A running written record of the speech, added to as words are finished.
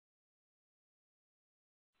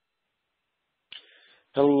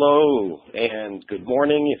Hello and good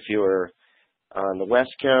morning if you're on the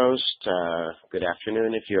West Coast, good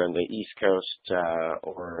afternoon if you're on the East Coast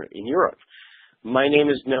or in Europe. My name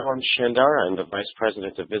is Noam Shandar. I'm the Vice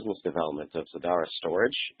President of Business Development of Zadara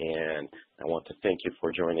Storage, and I want to thank you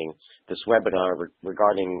for joining this webinar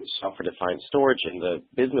regarding software-defined storage and the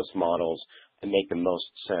business models that make the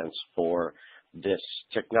most sense for this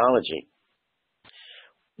technology.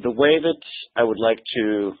 The way that I would like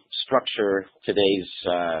to structure today's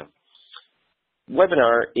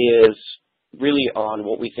webinar is really on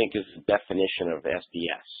what we think is the definition of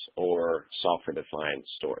SDS, or software-defined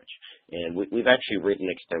storage. And we've actually written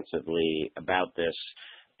extensively about this,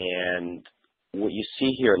 and what you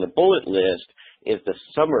see here in the bullet list is the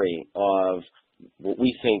summary of what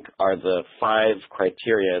we think are the 5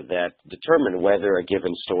 criteria that determine whether a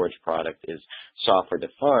given storage product is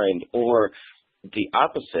software-defined, or the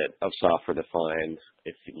opposite of software-defined.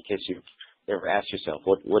 In case you've ever asked yourself,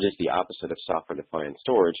 what is the opposite of software-defined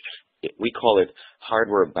storage? We call it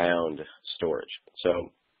hardware-bound storage. So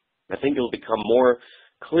I think it'll become more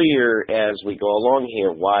clear as we go along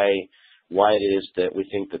here why it is that we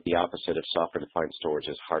think that the opposite of software-defined storage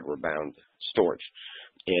is hardware-bound storage.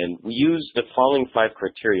 And we use the following 5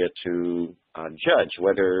 criteria to judge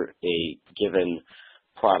whether a given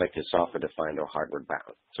product is software-defined or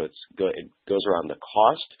hardware-bound. So it goes around the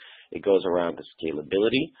cost, it goes around the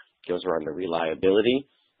scalability, it goes around the reliability,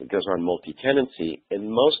 it goes around multi-tenancy,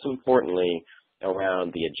 and most importantly,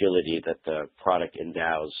 around the agility that the product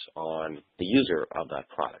endows on the user of that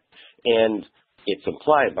product. And it's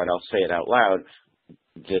implied, but I'll say it out loud,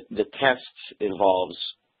 the test involves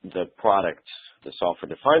the product, the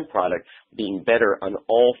software-defined product, being better on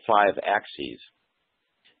all 5 axes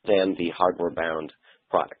than the hardware-bound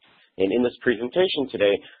product. And in this presentation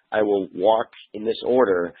today, I will walk in this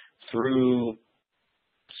order through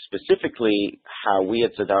specifically how we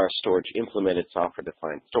at Zadara Storage implemented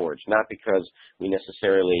software-defined storage, not because we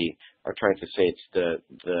necessarily are trying to say it's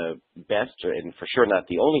the best and for sure not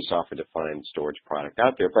the only software-defined storage product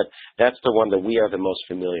out there, but that's the one that we are the most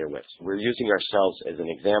familiar with. We're using ourselves as an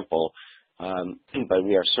example, but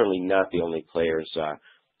we are certainly not the only players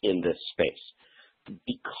in this space.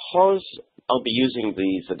 Because I'll be using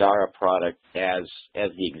the Zadara product as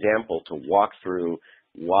the example to walk through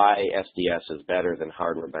why SDS is better than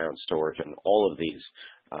hardware-bound storage and all of these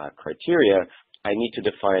criteria, I need to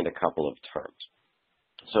define a couple of terms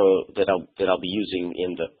so that I'll be using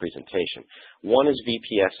in the presentation. One is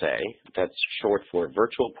VPSA, that's short for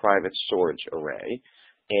Virtual Private Storage Array,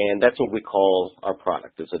 and that's what we call our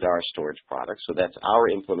product, the Zadara Storage product. So that's our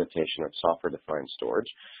implementation of software-defined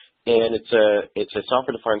storage. And it's a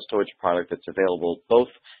software-defined storage product that's available both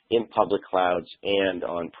in public clouds and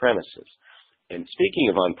on premises. And speaking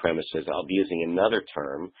of on-premises, I'll be using another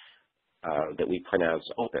term that we pronounce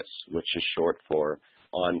OPUS, which is short for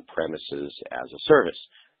on-premises as a service.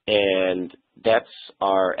 And that's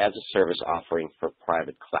our as-a-service offering for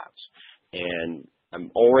private clouds. And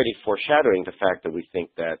I'm already foreshadowing the fact that we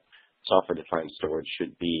think that software-defined storage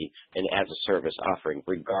should be an as-a-service offering,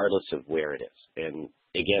 regardless of where it is. And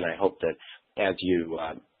again, I hope that as you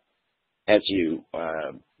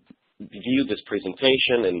view this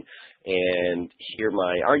presentation and hear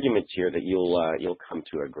my arguments here, that you'll come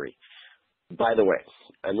to agree. By the way,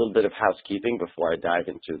 a little bit of housekeeping before I dive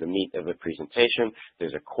into the meat of the presentation.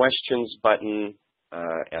 There's a questions button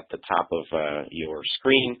at the top of your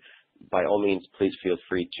screen. By all means, please feel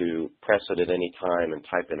free to press it at any time and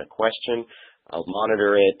type in a question. I'll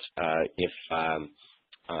monitor it.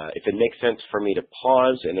 If it makes sense for me to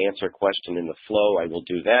pause and answer a question in the flow, I will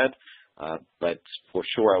do that. But for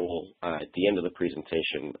sure, I will, at the end of the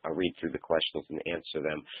presentation, read through the questions and answer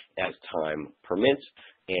them as time permits.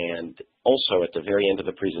 And also, at the very end of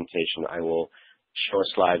the presentation, I will show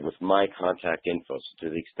a slide with my contact info. So to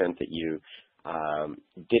the extent that you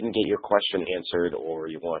didn't get your question answered, or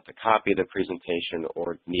you want a copy of the presentation,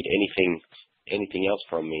 or need anything else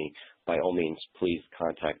from me, by all means, please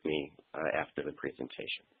contact me after the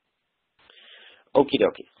presentation. Okie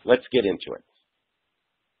dokie, let's get into it.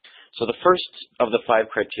 So the first of the 5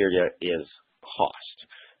 criteria is cost.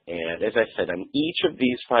 And as I said, on each of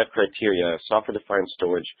these 5 criteria, software-defined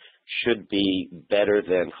storage should be better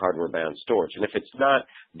than hardware-bound storage. And if it's not,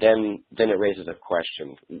 then it raises a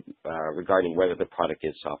question regarding whether the product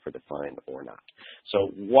is software-defined or not. So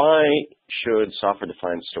why should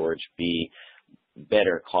software-defined storage be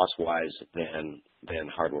better cost-wise than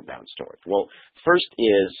hardware-bound storage? Well, first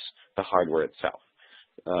is the hardware itself.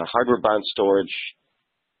 Hardware-bound storage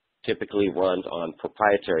typically runs on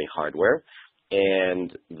proprietary hardware,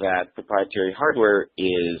 and that proprietary hardware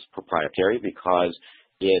is proprietary because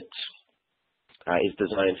it is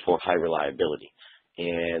designed for high reliability.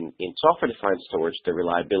 And in software-defined storage, the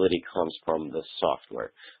reliability comes from the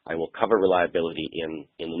software. I will cover reliability in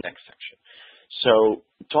the next section. So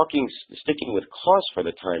sticking with cost for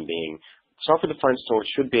the time being, software-defined storage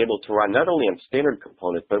should be able to run not only on standard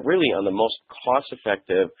components, but really on the most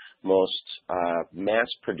cost-effective, most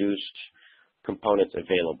mass-produced components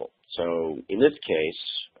available. So in this case,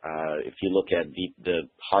 if you look at the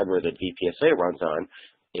hardware that VPSA runs on,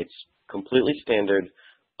 it's completely standard,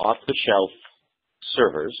 off-the-shelf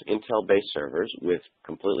servers, Intel-based servers with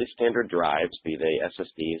completely standard drives, be they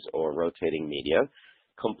SSDs or rotating media,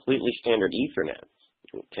 completely standard Ethernet,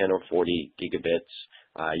 10 or 40 gigabits,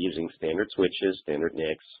 using standard switches, standard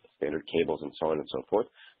NICs, standard cables, and so on and so forth.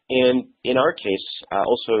 And in our case,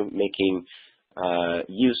 also making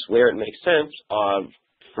use, where it makes sense, of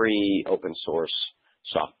free open source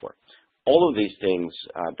software. All of these things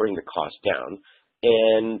bring the cost down.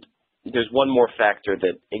 And there's one more factor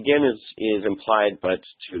that, again, is implied, but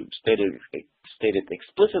to state it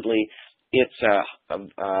explicitly, it's a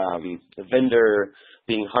vendor,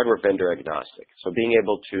 being hardware vendor agnostic. So being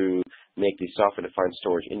able to make the software-defined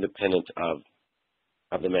storage independent of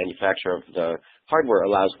the manufacturer of the hardware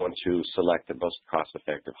allows one to select the most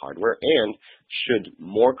cost-effective hardware, and should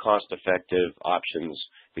more cost-effective options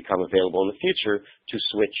become available in the future, to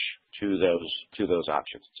switch to those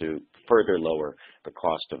options to further lower the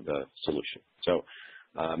cost of the solution. So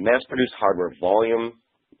mass-produced hardware, volume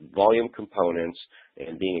components,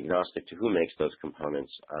 and being agnostic to who makes those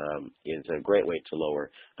components is a great way to lower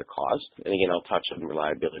the cost. And again, I'll touch on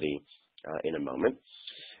reliability in a moment.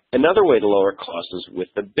 Another way to lower cost is with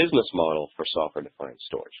the business model for software-defined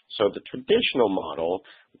storage. So the traditional model,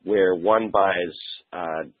 where one buys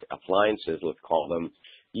appliances, let's call them,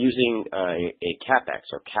 using a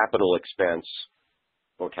CapEx or capital expense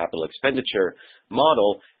or capital expenditure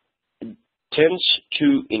model, tends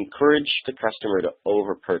to encourage the customer to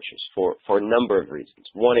over-purchase for a number of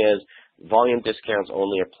reasons. One is volume discounts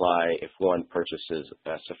only apply if one purchases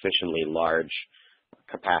a sufficiently large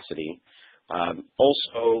capacity.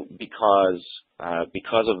 Also, because of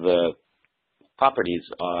the properties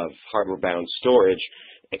of hardware-bound storage,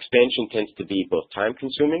 expansion tends to be both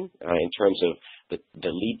time-consuming in terms of the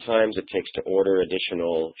lead times it takes to order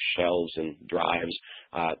additional shelves and drives,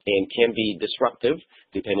 and can be disruptive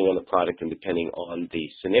depending on the product and depending on the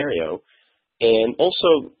scenario. And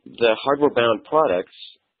also, the hardware-bound products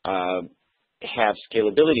have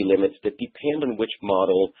scalability limits that depend on which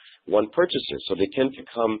model one purchases. So they tend to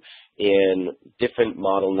come in different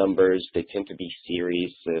model numbers. They tend to be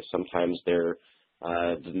series. Sometimes they're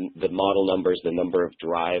the model numbers, the number of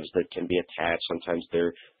drives that can be attached. Sometimes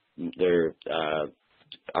they're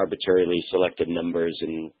arbitrarily selected numbers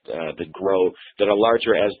and that are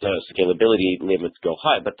larger as the scalability limits go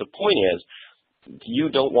high. But the point is, you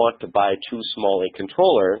don't want to buy too small a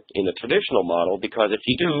controller in the traditional model, because if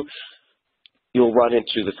you do, you'll run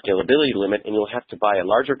into the scalability limit, and you'll have to buy a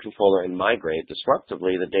larger controller and migrate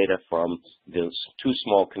disruptively the data from this too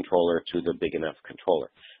small controller to the big enough controller.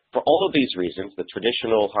 For all of these reasons, the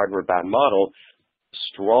traditional hardware-bound model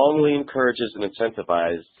strongly encourages and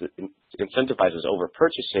incentivizes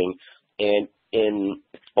over-purchasing, and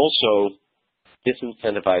also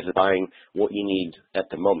disincentivizes buying what you need at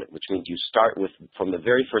the moment, which means you start with, from the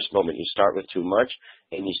very first moment, you start with too much,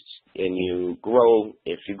 and you grow,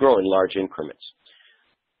 if you grow in large increments.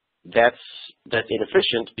 That's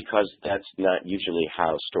inefficient, because that's not usually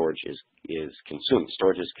how storage is consumed.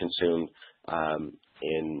 Storage is consumed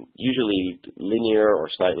in usually linear or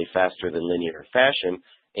slightly faster than linear fashion,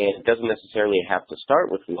 and it doesn't necessarily have to start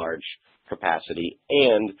with large capacity,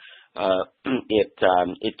 and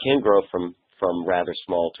it can grow from rather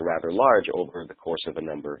small to rather large over the course of a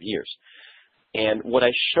number of years. And what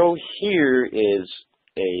I show here is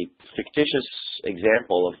a fictitious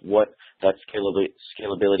example of what that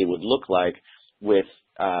scalability would look like with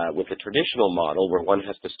a traditional model, where one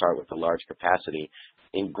has to start with a large capacity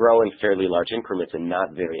and grow in fairly large increments, and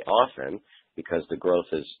not very often, because the growth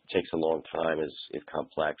takes a long time, is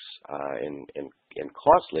complex and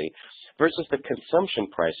costly, versus the consumption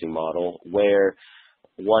pricing model, where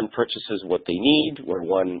one purchases what they need, where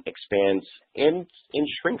one expands and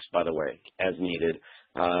shrinks, by the way, as needed,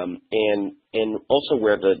 and also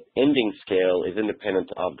where the ending scale is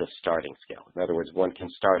independent of the starting scale. In other words, one can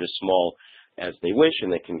start as small as they wish,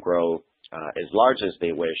 and they can grow as large as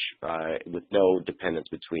they wish, with no dependence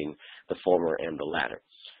between the former and the latter.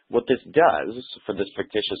 What this does, for this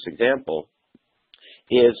fictitious example,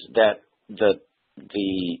 is that the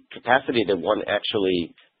capacity that one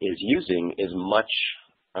actually is using is much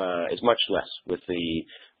less with the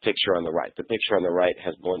picture on the right. The picture on the right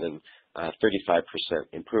has more than 35%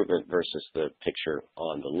 improvement versus the picture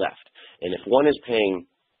on the left. And if one is paying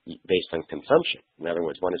based on consumption, in other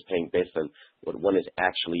words, one is paying based on what one is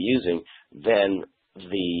actually using, then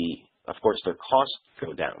of course, their costs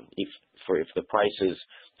go down. If the price is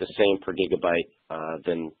the same per gigabyte,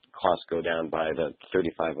 then costs go down by the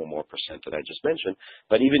 35 or more % that I just mentioned.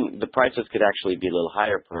 But even the prices could actually be a little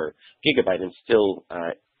higher per gigabyte and still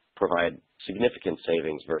provide significant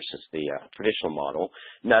savings versus the traditional model.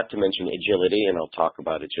 Not to mention agility, and I'll talk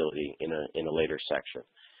about agility in a later section.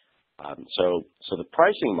 So the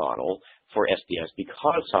pricing model for SDS,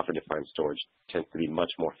 because software-defined storage tends to be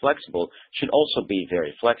much more flexible, should also be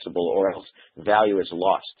very flexible, or else value is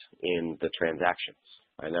lost in the transactions.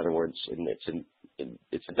 In other words,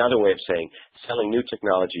 it's another way of saying selling new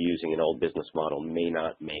technology using an old business model may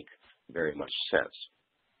not make very much sense.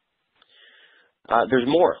 There's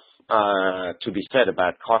more to be said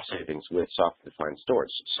about cost savings with software-defined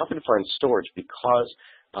storage. Software-defined storage, because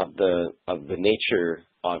of the nature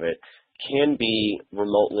of it, can be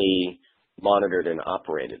remotely monitored and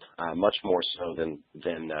operated, much more so than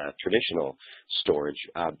traditional storage,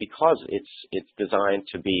 because it's designed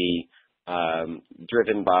to be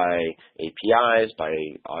driven by APIs, by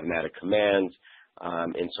automatic commands,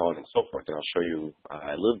 and so on and so forth. And I'll show you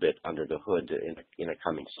a little bit under the hood in a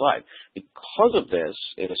coming slide. Because of this,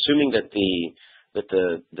 and assuming that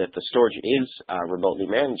the storage is remotely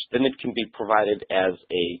managed, then it can be provided as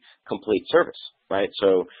a complete service, right?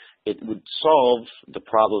 So it would solve the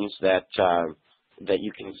problems that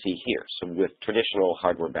you can see here. So with traditional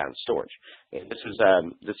hardware-bound storage, and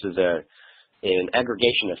this is an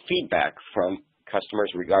aggregation of feedback from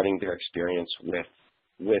customers regarding their experience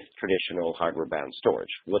with traditional hardware-bound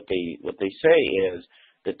storage. What they say is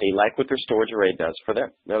that they like what their storage array does for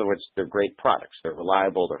them. In other words, they're great products. They're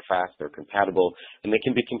reliable, they're fast, they're compatible, and they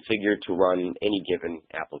can be configured to run any given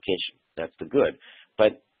application. That's the good.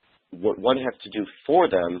 But what one has to do for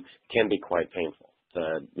them can be quite painful.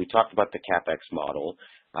 We talked about the CapEx model.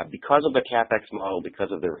 Because of the CapEx model, because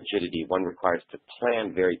of the rigidity, one requires to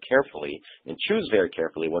plan very carefully and choose very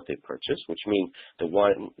carefully what they purchase, which means that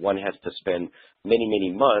one has to spend many,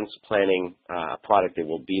 many months planning a product that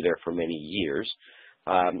will be there for many years.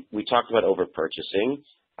 We talked about over-purchasing.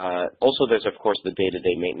 Also, there's, of course, the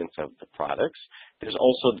day-to-day maintenance of the products. There's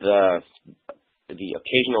also the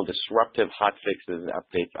occasional disruptive hot fixes,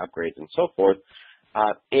 updates, upgrades, and so forth,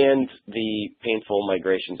 and the painful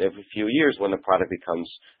migrations every few years when the product becomes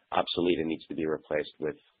obsolete and needs to be replaced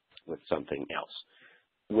with something else.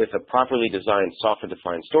 With a properly designed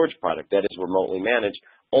software-defined storage product that is remotely managed,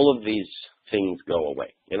 all of these things go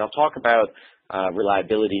away. And I'll talk about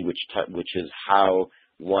reliability, which is how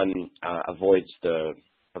one avoids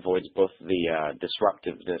both the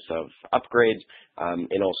disruptiveness of upgrades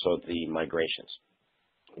and also the migrations.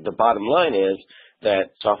 The bottom line is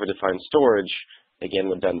that software-defined storage, again,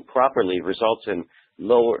 when done properly, results in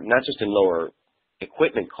not just in lower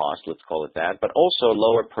equipment costs, let's call it that, but also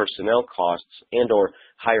lower personnel costs and or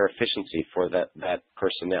higher efficiency for that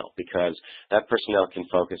personnel, because that personnel can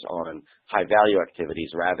focus on high-value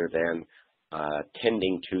activities rather than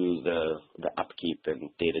tending to the upkeep and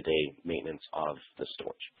day-to-day maintenance of the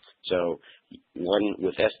storage. So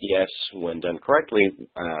with SDS, when done correctly,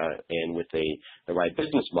 and with the right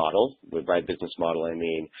business model, with right business model I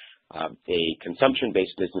mean a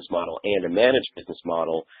consumption-based business model and a managed business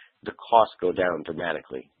model, the costs go down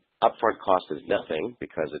dramatically. Upfront cost is nothing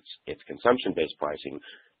because it's consumption-based pricing.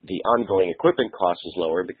 The ongoing equipment cost is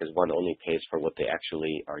lower because one only pays for what they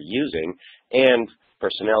actually are using, and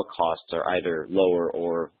personnel costs are either lower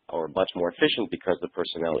or much more efficient because the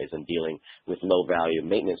personnel isn't dealing with low-value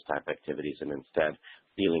maintenance type activities and instead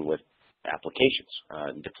dealing with applications,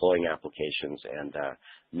 deploying applications and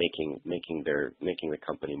making the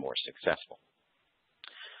company more successful.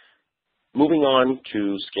 Moving on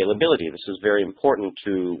to scalability. This is very important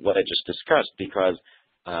to what I just discussed because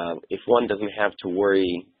if one doesn't have to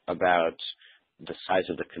worry about the size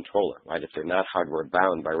of the controller, right? If they're not hardware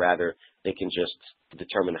bound, but rather they can just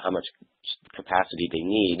determine how much capacity they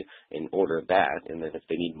need and order that, and then if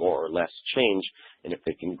they need more or less change, and if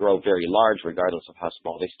they can grow very large regardless of how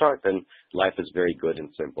small they start, then life is very good and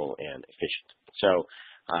simple and efficient. So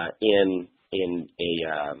in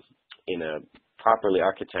a properly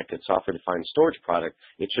architected software-defined storage product,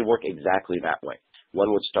 it should work exactly that way.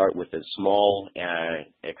 One would start with as small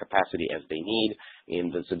a capacity as they need. In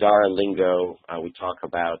the Zadara lingo, we talk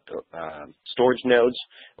about storage nodes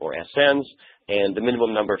or SNs, and the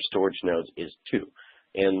minimum number of storage nodes is 2.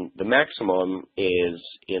 And the maximum is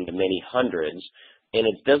in the many hundreds, and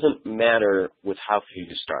it doesn't matter with how few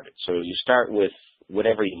you started. So you start with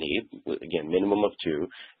whatever you need. Again, minimum of 2.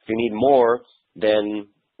 If you need more, then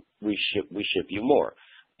we ship you more.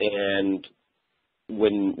 And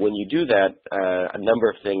when you do that, a number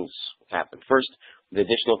of things happen. First, the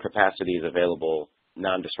additional capacity is available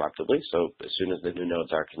non-disruptively. So as soon as the new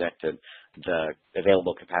nodes are connected, the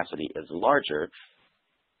available capacity is larger.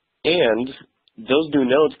 And those new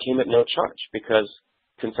nodes came at no charge because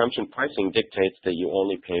consumption pricing dictates that you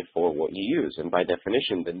only pay for what you use. And by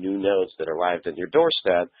definition, the new nodes that arrived at your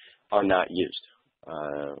doorstep are not used.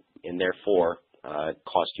 And therefore,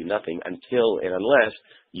 cost you nothing until and unless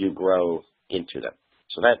you grow into them.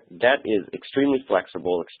 So that is extremely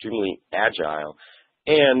flexible, extremely agile,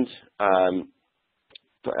 and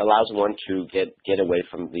allows one to get away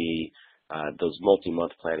from those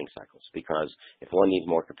multi-month planning cycles. Because if one needs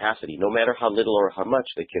more capacity, no matter how little or how much,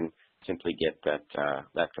 they can simply get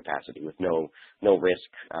that capacity with no risk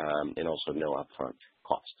and also no upfront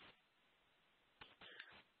cost.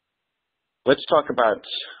 Let's talk about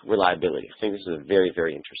reliability. I think this is a very,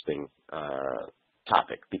 very interesting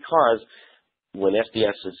topic because when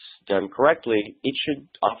SDS is done correctly, it should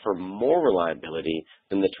offer more reliability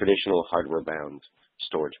than the traditional hardware-bound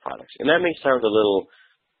storage products. And that may sound a little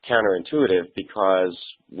counterintuitive because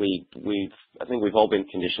I think we've all been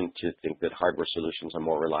conditioned to think that hardware solutions are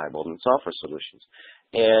more reliable than software solutions.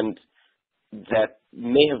 And that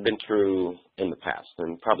may have been true in the past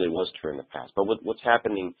and probably was true in the past. But what's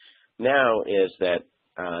happening now is that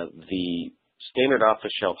the standard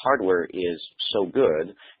off-the-shelf hardware is so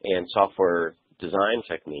good and software design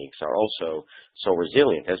techniques are also so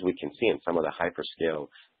resilient, as we can see in some of the hyperscale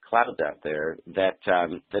clouds out there, that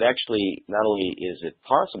actually not only is it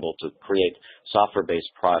possible to create software-based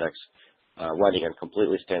products running on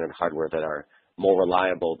completely standard hardware that are more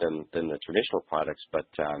reliable than the traditional products, but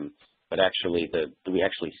actually we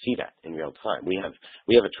actually see that in real time. We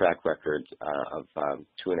have a track record of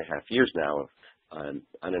 2.5 years now of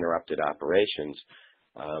uninterrupted operations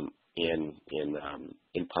in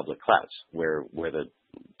public clouds, where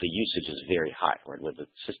the usage is very high, right, where the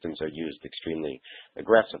systems are used extremely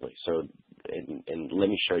aggressively. So, and let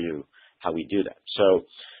me show you how we do that. So,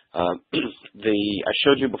 I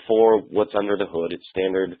showed you before what's under the hood. It's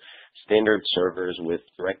standard servers with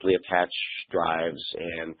directly attached drives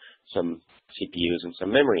and some CPUs and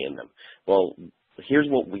some memory in them. Well, here's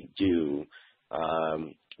what we do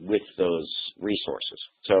with those resources.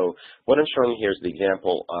 So what I'm showing here is the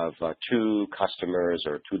example of 2 customers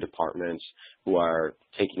or 2 departments who are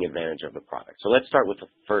taking advantage of the product. So let's start with the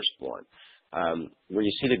first one, where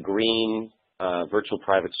you see the green virtual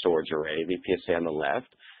private storage array, VPSA on the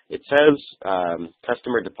left. It says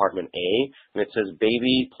customer department A, and it says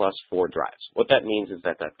baby plus 4 drives. What that means is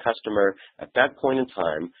that that customer at that point in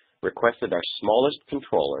time requested our smallest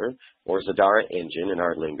controller, or Zadara engine in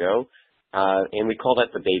our lingo, and we call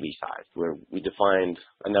that the baby size, where we defined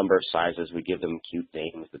a number of sizes. We give them cute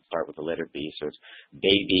names that start with the letter B. So it's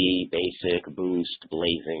baby, basic, boost,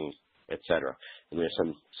 blazing, etc. And there's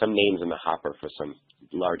some names in the hopper for some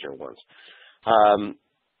larger ones.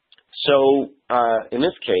 So in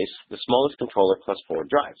this case, the smallest controller plus 4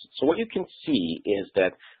 drives. So what you can see is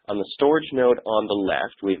that on the storage node on the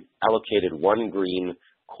left, we've allocated 1 green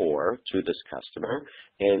core to this customer,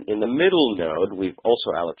 and in the middle node we've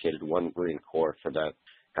also allocated 1 green core for that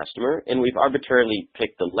customer, and we've arbitrarily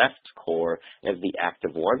picked the left core as the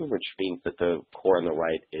active one, which means that the core on the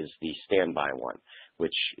right is the standby one,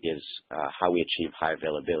 which is how we achieve high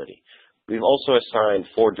availability. We've also assigned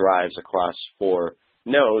 4 drives across 4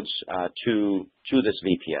 nodes to this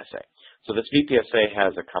VPSA. So this VPSA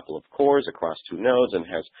has a couple of cores across 2 nodes and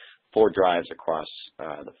has 4 drives across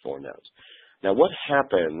the 4 nodes. Now, what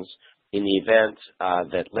happens in the event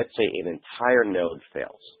that, let's say, an entire node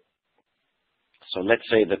fails? So let's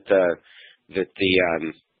say that the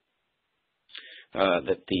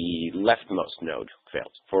leftmost node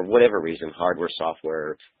fails for whatever reason, hardware,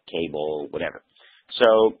 software, cable, whatever.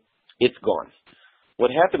 So it's gone.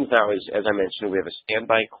 What happens now is, as I mentioned, we have a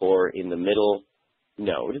standby core in the middle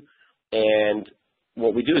node, and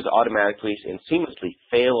what we do is automatically and seamlessly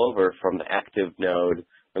fail over from the active node,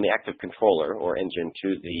 from the active controller or engine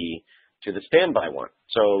to the standby one.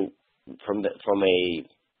 So from a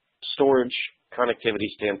storage connectivity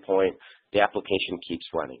standpoint, the application keeps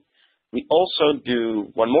running. We also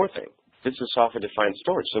do one more thing. This is software-defined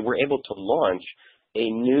storage, so we're able to launch a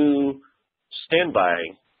new standby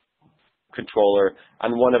controller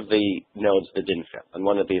on one of the nodes that didn't fail, on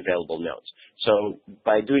one of the available nodes. So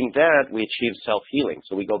by doing that, we achieve self-healing.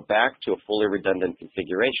 So we go back to a fully redundant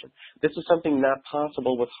configuration. This is something not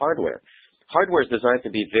possible with hardware. Hardware is designed to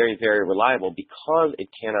be very, very reliable because it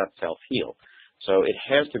cannot self-heal. So it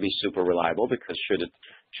has to be super reliable because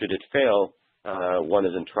should it fail, one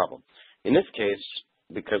is in trouble. In this case,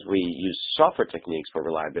 because we use software techniques for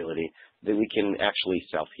reliability, then we can actually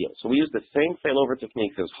self-heal. So we use the same failover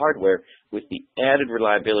techniques as hardware with the added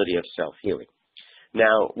reliability of self-healing.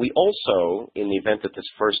 Now, we also, in the event that this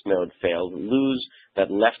first node fails, lose that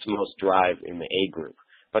leftmost drive in the A group.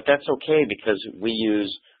 But that's okay because we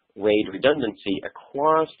use RAID redundancy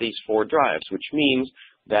across these 4 drives, which means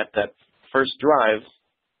that that first drive,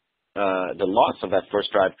 the loss of that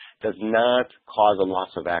first drive does not cause a loss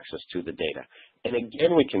of access to the data. And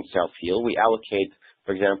again, we can self-heal. We allocate,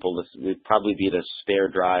 for example, this would probably be the spare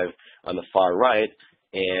drive on the far right,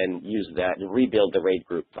 and use that and rebuild the RAID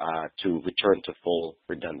group to return to full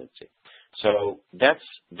redundancy. So that's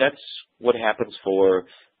what happens for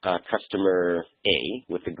customer A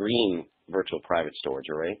with the green virtual private storage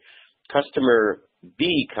array. Customer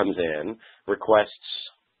B comes in, requests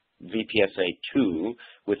VPSA2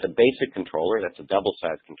 with a basic controller, that's a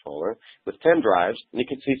double-sized controller, with 10 drives, and you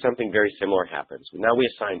can see something very similar happens. Now we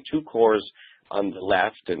assign 2 cores on the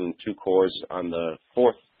left and 2 cores on the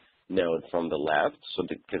 4th node from the left, so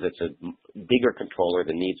because it's a bigger controller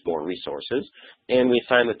that needs more resources, and we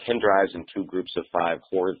assign the 10 drives in 2 groups of 5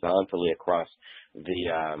 horizontally across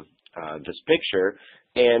this picture,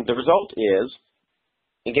 and the result is,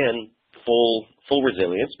 again, full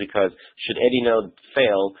resilience, because should any node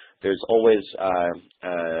fail, there's always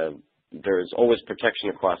protection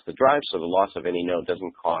across the drive, so the loss of any node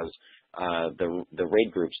doesn't cause the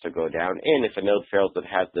RAID groups to go down. And if a node fails that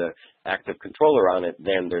has the active controller on it,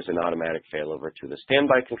 then there's an automatic failover to the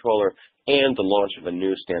standby controller and the launch of a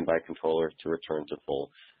new standby controller to return to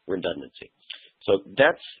full redundancy. So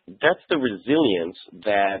that's the resilience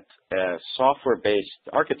that software-based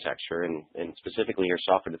architecture, and specifically here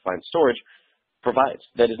software-defined storage, provides.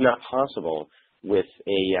 That is not possible with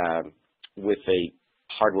a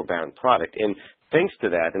hardware-bound product. And thanks to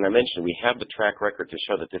that, and I mentioned we have the track record to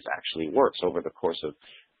show that this actually works over the course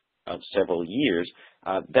of several years.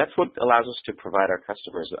 That's what allows us to provide our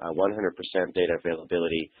customers a 100% data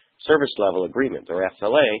availability service level agreement, or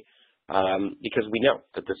SLA, because we know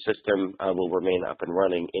that the system will remain up and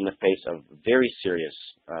running in the face of very serious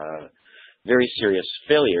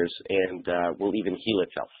failures, and will even heal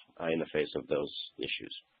itself in the face of those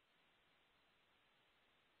issues.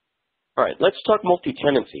 All right, let's talk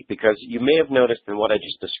multi-tenancy, because you may have noticed in what I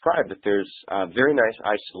just described that there's very nice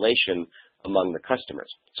isolation among the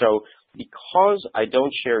customers. So because I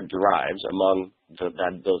don't share drives among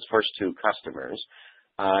those first 2 customers,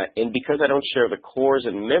 and because I don't share the cores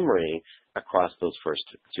and memory across those first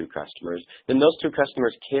 2 customers, then those 2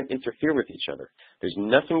 customers can't interfere with each other. There's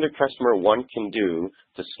nothing that customer 1 can do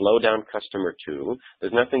to slow down customer 2.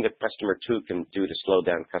 There's nothing that customer 2 can do to slow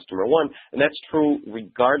down customer 1. And that's true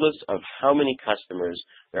regardless of how many customers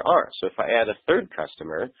there are. So if I add a 3rd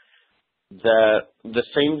customer, the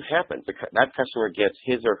same happens. That customer gets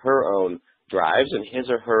his or her own drives and his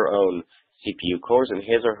or her own CPU cores and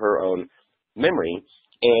his or her own memory.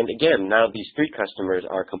 And again, now these 3 customers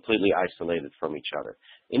are completely isolated from each other.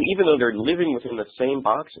 And even though they're living within the same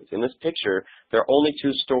boxes, in this picture, there are only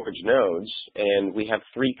 2 storage nodes, and we have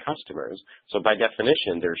 3 customers. So by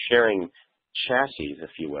definition, they're sharing chassis,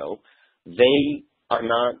 if you will. They are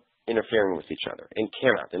not interfering with each other and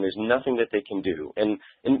cannot, and there's nothing that they can do. And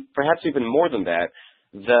perhaps even more than that,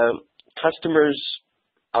 the customers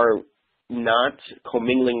are not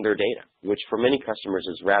commingling their data, which for many customers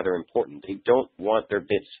is rather important. They don't want their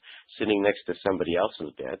bits sitting next to somebody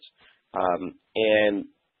else's bits. And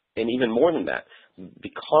even more than that,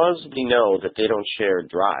 because they know that they don't share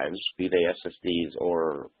drives, be they SSDs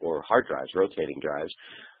or hard drives, rotating drives,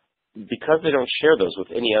 because they don't share those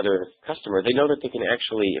with any other customer, they know that they can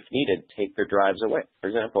actually, if needed, take their drives away. For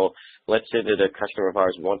example, let's say that a customer of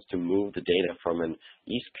ours wants to move the data from an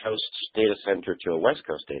East Coast data center to a West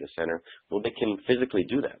Coast data center. Well, they can physically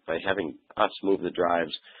do that by having us move the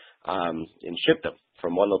drives and ship them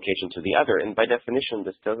from one location to the other. And by definition,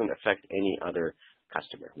 this doesn't affect any other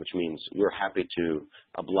customer, which means we're happy to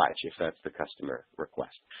oblige if that's the customer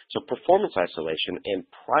request. So performance isolation and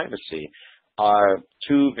privacy are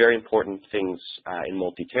 2 very important things in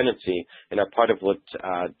multi-tenancy, and are part of what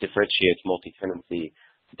differentiates multi-tenancy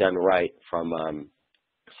done right from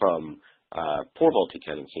poor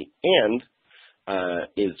multi-tenancy, and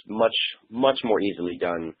is much more easily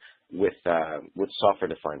done with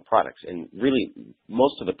software-defined products. And really,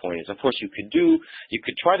 most of the point is, of course, you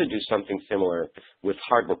could try to do something similar with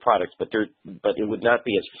hardware products, but it would not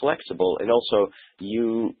be as flexible. And also,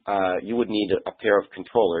 you would need a pair of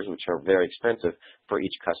controllers, which are very expensive for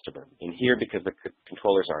each customer. And here, because the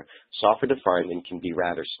controllers are software-defined and can be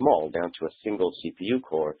rather small, down to a single CPU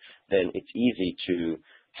core, then it's easy to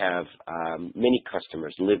have many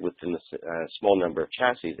customers live within a small number of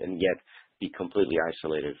chassis and yet be completely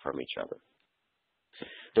isolated from each other.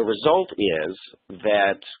 The result is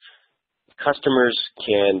that customers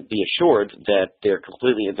can be assured that they're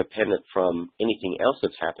completely independent from anything else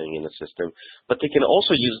that's happening in the system, but they can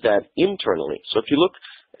also use that internally. So if you look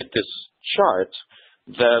at this chart,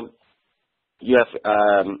 you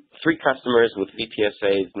have 3 customers with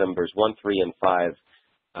VPSAs numbers 1, 3, and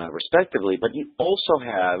 5 respectively, but you also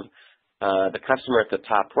have the customer at the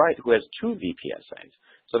top right who has 2 VPSAs.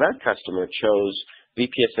 So that customer chose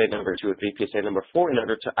VPSA number 2 and VPSA number 4 in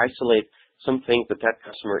order to isolate some things that that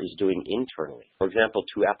customer is doing internally. For example,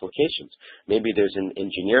 2 applications. Maybe there's an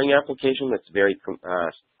engineering application that's very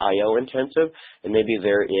I/O intensive, and maybe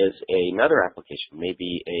there is another application,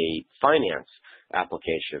 maybe a finance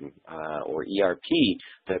application or ERP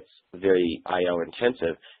that's very I/O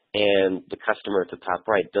intensive. And the customer at the top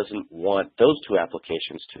right doesn't want those 2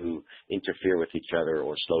 applications to interfere with each other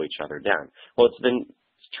or slow each other down. Well, it's then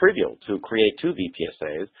trivial to create 2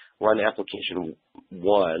 VPSAs, run application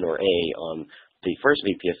 1 or A on the first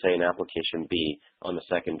VPSA and application B on the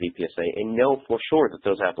second VPSA, and know for sure that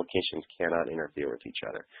those applications cannot interfere with each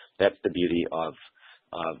other. That's the beauty of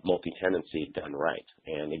multi-tenancy done right.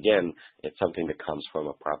 And again, it's something that comes from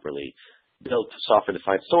a properly built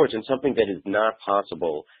software-defined storage, and something that is not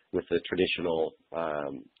possible with the traditional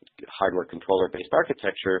hardware controller-based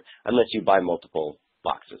architecture unless you buy multiple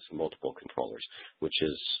boxes, multiple controllers, which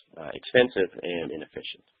is expensive and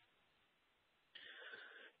inefficient.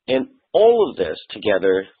 And all of this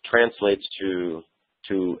together translates to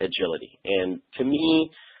agility. And to me,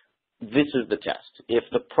 this is the test. If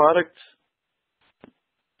the product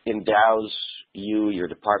endows you, your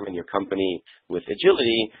department, your company with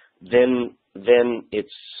agility, then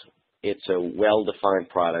it's a well-defined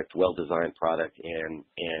product, well-designed product,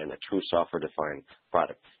 and a true software-defined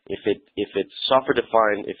product. If it's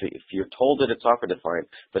software-defined, if you're told that it's software-defined,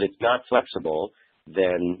 but it's not flexible,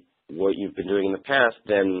 then what you've been doing in the past,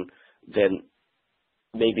 then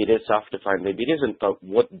maybe it is software-defined, maybe it isn't. But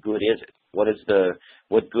what good is it?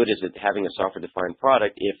 What good is it having a software-defined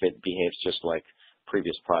product if it behaves just like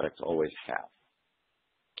previous products always have?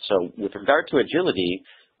 So with regard to agility,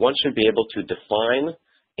 one should be able to define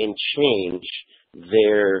and change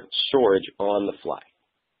their storage on the fly.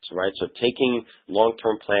 So taking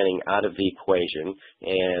long-term planning out of the equation,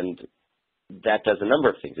 and that does a number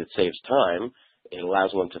of things. It saves time. It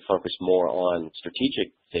allows one to focus more on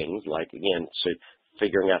strategic things, like, again,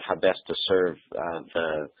 figuring out how best to serve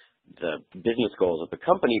the business goals of the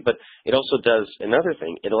company. But it also does another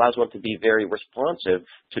thing. It allows one to be very responsive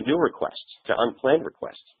to new requests, to unplanned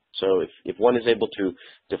requests. So if one is able to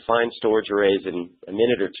define storage arrays in a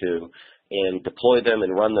minute or 2 and deploy them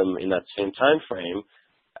and run them in that same time frame,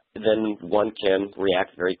 then one can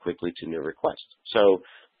react very quickly to new requests. So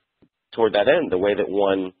toward that end, the way that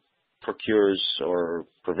one procures or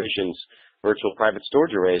provisions virtual private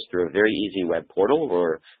storage arrays through a very easy web portal,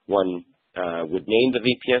 where one would name the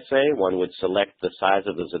VPSA, one would select the size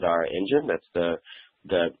of the Zadara engine. That's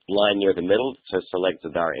the line near the middle that says select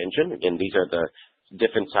Zadara engine. Again, these are the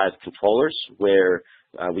different size controllers where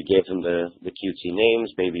we gave them the cutesy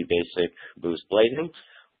names, Baby, Basic, Boost, Blazing,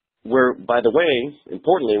 where, by the way,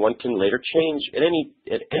 importantly, one can later change at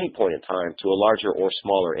any point in time to a larger or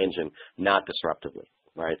smaller engine, not disruptively,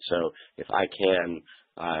 right? So if I can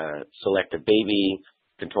select a Baby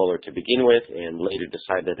controller to begin with and later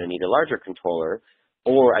decide that I need a larger controller,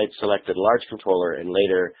 or I'd selected a large controller and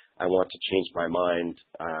later I want to change my mind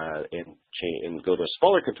and go to a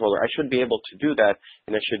smaller controller, I should be able to do that,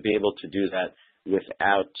 and I should be able to do that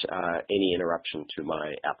without any interruption to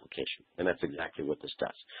my application. And that's exactly what this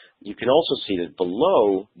does. You can also see that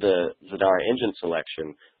below the Zadara engine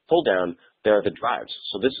selection pull down, there are the drives.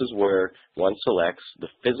 So this is where one selects the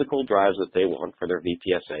physical drives that they want for their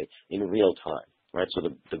VPSA in real time, right? So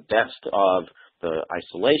the best of the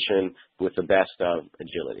isolation with the best of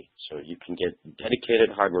agility. So you can get dedicated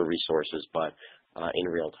hardware resources, but in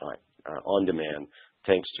real time, on demand,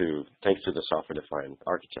 thanks to the software-defined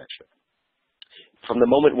architecture. From the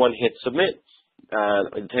moment one hits submit,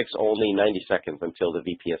 it takes only 90 seconds until the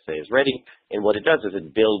VPSA is ready. And what it does is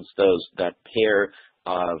it builds that pair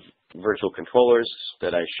of virtual controllers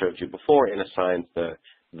that I showed you before and assigns the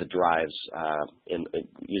the drives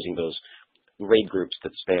using those RAID groups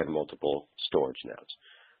that span multiple storage nodes.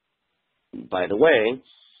 By the way,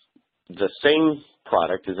 the same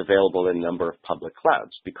product is available in a number of public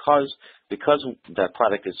clouds. Because that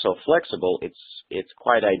product is so flexible, it's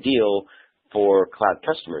quite ideal for cloud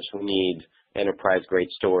customers who need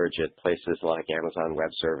enterprise-grade storage at places like Amazon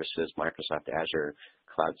Web Services, Microsoft Azure,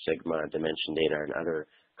 Cloud Sigma, Dimension Data, and other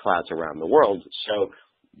clouds around the world. So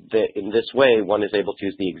in this way, one is able to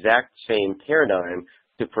use the exact same paradigm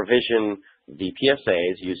to provision the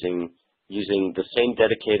PSAs using the same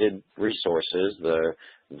dedicated resources, the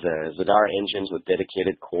Zadara engines with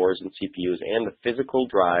dedicated cores and CPUs, and the physical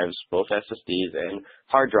drives, both SSDs and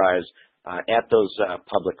hard drives, at those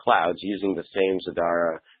public clouds using the same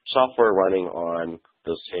Zadara software running on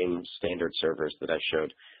those same standard servers that I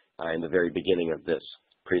showed in the very beginning of this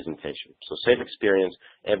presentation. So same experience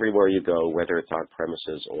everywhere you go, whether it's on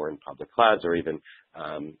premises or in public clouds or even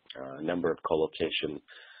a number of co-location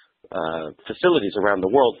facilities around the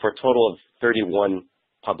world, for a total of 31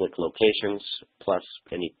 public locations plus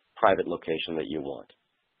any private location that you want.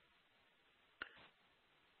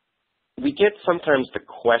 We get sometimes the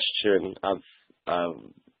question of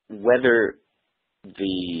whether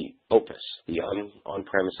the Opus, the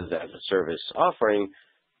on-premises as a service offering,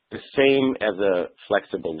 the same as a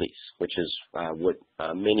flexible lease, which is what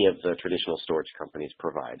many of the traditional storage companies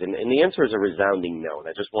provide. And the answer is a resounding no. And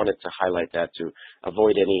I just wanted to highlight that to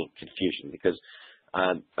avoid any confusion, because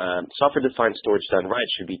software-defined storage done right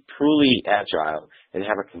should be truly agile and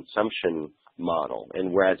have a consumption model.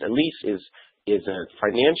 And whereas a lease is a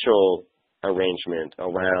financial arrangement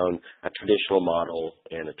around a traditional model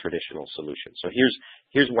and a traditional solution. So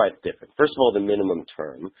here's why it's different. First of all, the minimum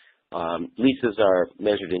term. Leases are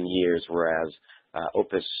measured in years, whereas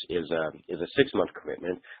Opus is a 6-month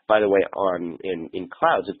commitment. By the way, in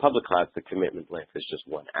clouds, in public clouds, the commitment length is just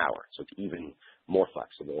 1 hour, so it's even more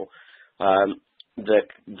flexible. The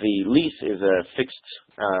lease is a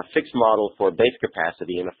fixed model for base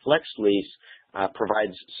capacity, and a flex lease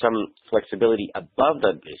provides some flexibility above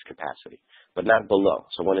that base capacity, but not below.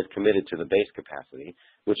 So one is committed to the base capacity,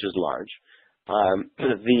 which is large. And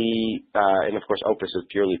of course, Opus is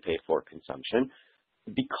purely paid for consumption.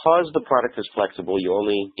 Because the product is flexible, you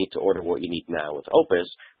only need to order what you need now with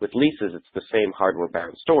Opus. With leases, it's the same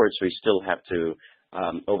hardware-bound storage, so you still have to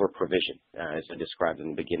over-provision, as I described in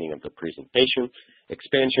the beginning of the presentation.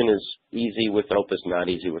 Expansion is easy with Opus, not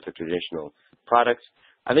easy with the traditional products.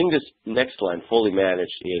 I think this next line, fully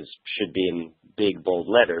managed, should be in big, bold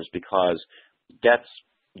letters, because that's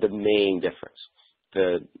the main difference.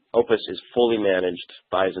 The Opus is fully managed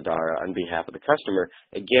by Zadara on behalf of the customer,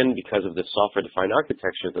 again, because of the software-defined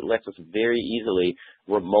architecture that lets us very easily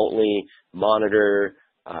remotely monitor,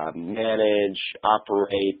 manage,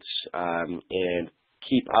 operate, and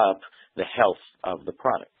keep up the health of the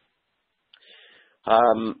product.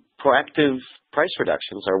 Proactive price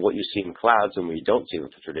reductions are what you see in clouds and we don't see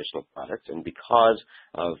with the traditional products, and because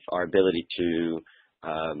of our ability to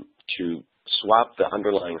swap the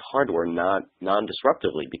underlying hardware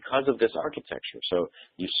non-disruptively because of this architecture. So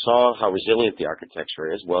you saw how resilient the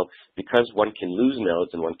architecture is. Well, because one can lose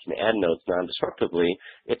nodes and one can add nodes non-disruptively,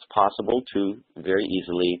 it's possible to very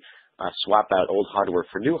easily swap out old hardware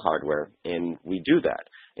for new hardware, and we do that.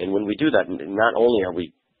 And when we do that, not only are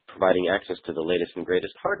we providing access to the latest and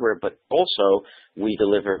greatest hardware, but also we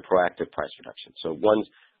deliver proactive price reduction. So one's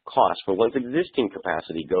cost for one's existing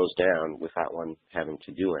capacity goes down without one having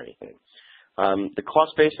to do anything. The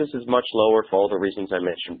cost basis is much lower for all the reasons I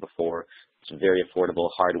mentioned before. It's very affordable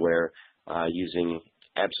hardware using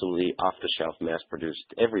absolutely off-the-shelf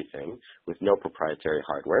mass-produced everything with no proprietary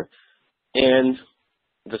hardware. And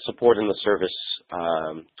the support and the service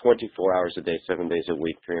 24 hours a day, 7 days a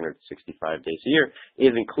week, 365 days a year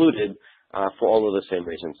is included for all of the same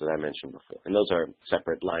reasons that I mentioned before. And those are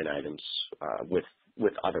separate line items with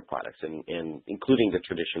other products, and including the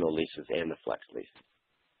traditional leases and the flex leases.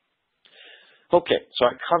 Okay, so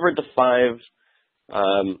I covered the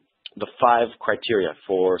five criteria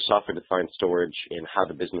for software-defined storage and how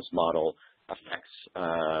the business model affects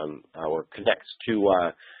or connects to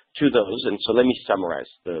those. And so let me summarize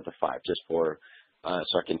the five just for so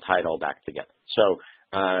I can tie it all back together. So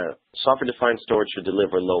software-defined storage should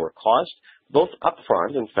deliver lower cost, both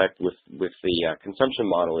upfront. In fact, with the consumption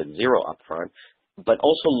model, it's zero upfront, but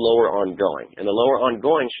also lower ongoing. And the lower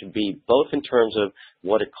ongoing should be both in terms of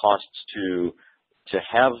what it costs to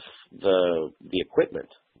have the equipment,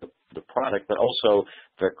 the product, but also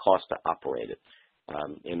the cost to operate it.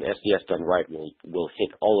 And SDS done right will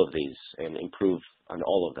hit all of these and improve on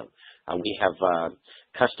all of them. We have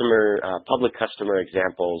public customer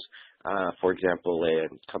examples For example,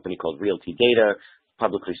 a company called Realty Data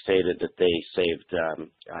publicly stated that they saved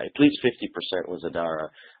at least 50% with Zadara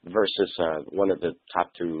versus one of the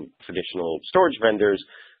top two traditional storage vendors,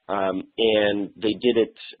 and they did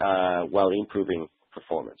it while improving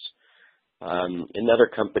performance. Another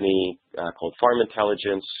company called Farm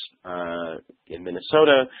Intelligence in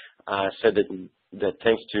Minnesota said that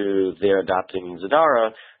thanks to their adopting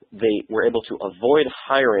Zadara, they were able to avoid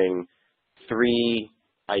hiring 3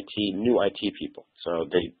 new IT people. So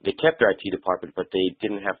they kept their IT department, but they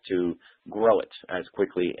didn't have to grow it as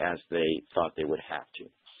quickly as they thought they would have to.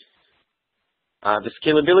 The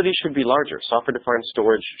scalability should be larger. Software-defined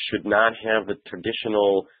storage should not have the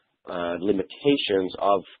traditional limitations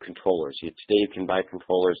of controllers. Today you can buy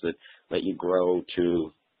controllers that let you grow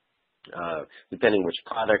to, depending which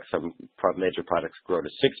products, some major products grow to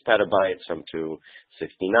 6 petabytes, some to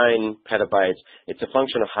 69 petabytes. It's a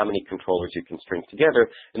function of how many controllers you can string together,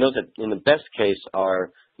 and those that in the best case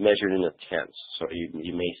are measured in the tens. So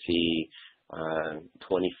you may see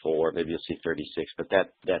 24, maybe you'll see 36, but that's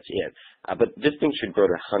it. But this thing should grow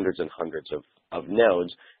to hundreds and hundreds of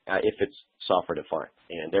nodes if it's software defined,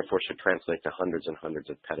 and therefore should translate to hundreds and hundreds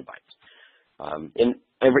of petabytes. And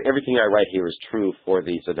everything I write here is true for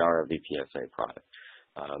the Zadara VPSA product.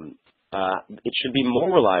 It should be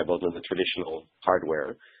more reliable than the traditional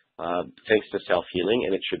hardware, thanks to self-healing,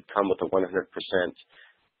 and it should come with a 100%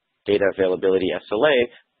 data availability SLA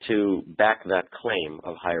to back that claim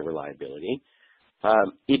of higher reliability.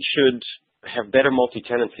 It should have better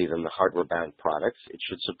multi-tenancy than the hardware-bound products. It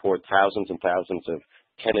should support thousands and thousands of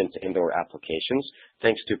tenant and/or applications,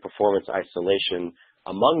 thanks to performance isolation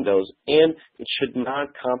among those, and it should not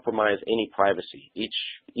compromise any privacy.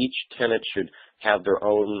 Each tenant should have their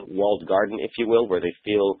own walled garden, if you will, where they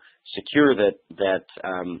feel secure that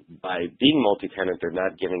by being multi-tenant, they're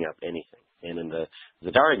not giving up anything. And in the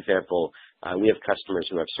Zadara example, we have customers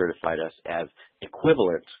who have certified us as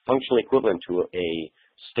functionally equivalent to a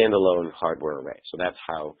standalone hardware array. So that's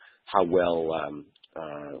how well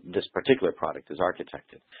this particular product is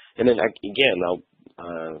architected. And then again,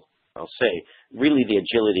 I'll say, really the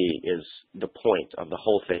agility is the point of the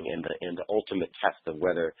whole thing and the ultimate test of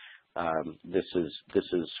whether this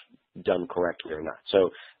is done correctly or not. So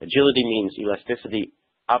agility means elasticity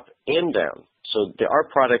up and down. So there are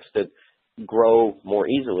products that grow more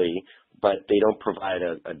easily, but they don't provide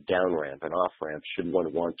a down ramp, an off ramp, should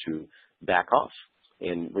one want to back off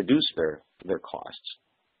and reduce their costs.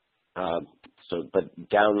 But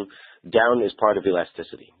down is part of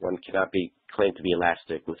elasticity. One cannot be claimed to be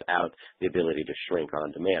elastic without the ability to shrink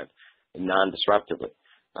on demand, non-disruptively.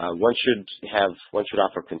 One should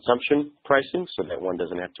offer consumption pricing so that one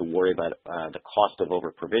doesn't have to worry about the cost of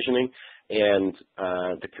over-provisioning, and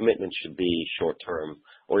the commitment should be short-term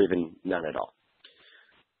or even none at all.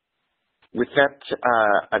 With that,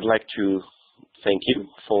 I'd like to thank you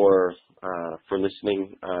for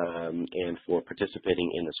listening and for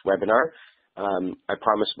participating in this webinar. I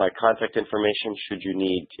promise my contact information should you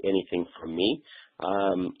need anything from me.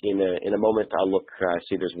 In a moment, I'll look,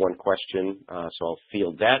 see there's one question, so I'll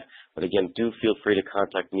field that. But again, do feel free to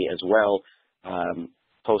contact me as well,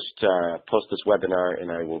 post this webinar,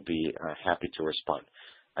 and I will be happy to respond.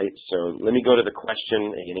 So let me go to the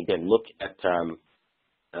question, and again, look at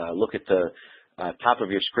the top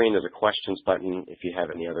of your screen. There's a questions button. If you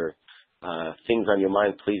have any other things on your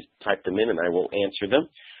mind, please type them in, and I will answer them.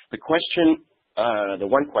 The question, the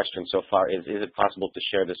one question so far is it possible to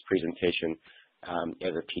share this presentation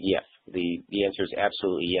as a PDF? The answer is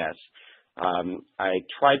absolutely yes. I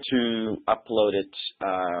tried to upload it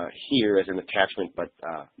here as an attachment,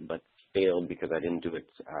 but failed because I didn't do it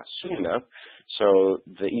soon enough. So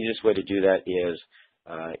the easiest way to do that is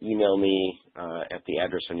email me at the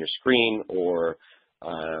address on your screen, or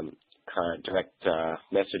direct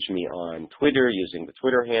message me on Twitter using the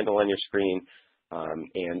Twitter handle on your screen,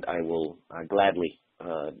 and I will gladly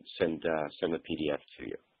send a PDF to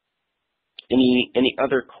you. Any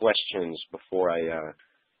other questions before I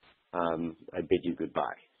bid you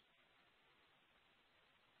goodbye?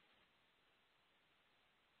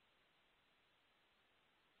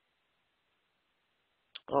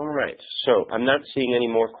 All right, so I'm not seeing any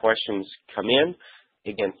more questions come in.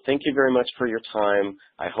 Again, thank you very much for your time.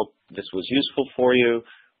 I hope this was useful for you.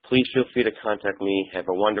 Please feel free to contact me. Have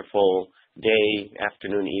a wonderful day,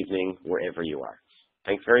 afternoon, evening, wherever you are.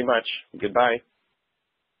 Thanks very much. Goodbye.